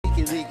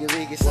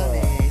Ricky,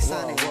 Sunny,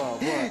 Sunny,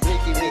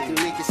 Ricky,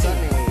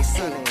 Sunny,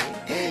 Sunny,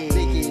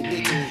 Ricky,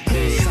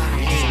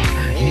 Sunny,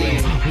 Yeah,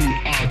 we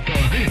are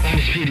the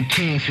undisputed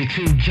kings with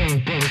two young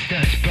brothers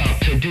that's about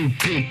to do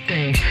big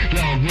things.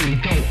 Y'all really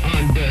don't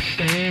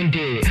understand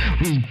it.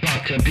 We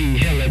about to be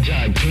hella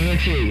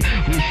gigantic.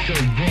 We so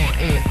raw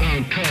and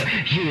uncut.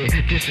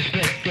 Yeah,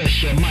 disrespect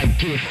us, you might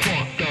get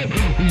fucked up.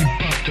 We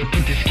about to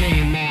put this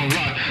game on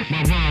lock.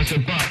 My rhymes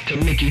about to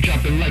make you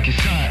drop it like it's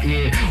hot.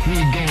 Yeah, we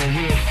going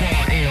real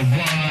far and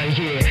wide.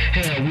 Yeah,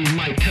 hell, we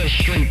might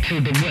touch straight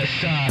to the west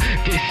side.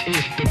 This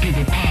is the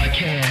People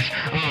Podcast.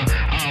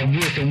 Our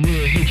wisdom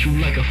will hit you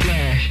like a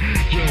flash.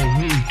 Yo,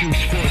 we do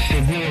sports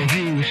and world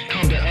views.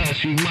 Come to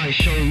us, we might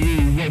show you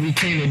what we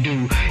came to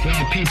do.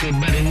 Y'all people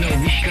better know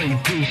we straight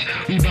beast.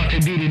 We about to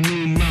be the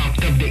new mouth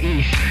of the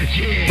east.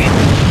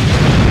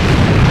 Yeah.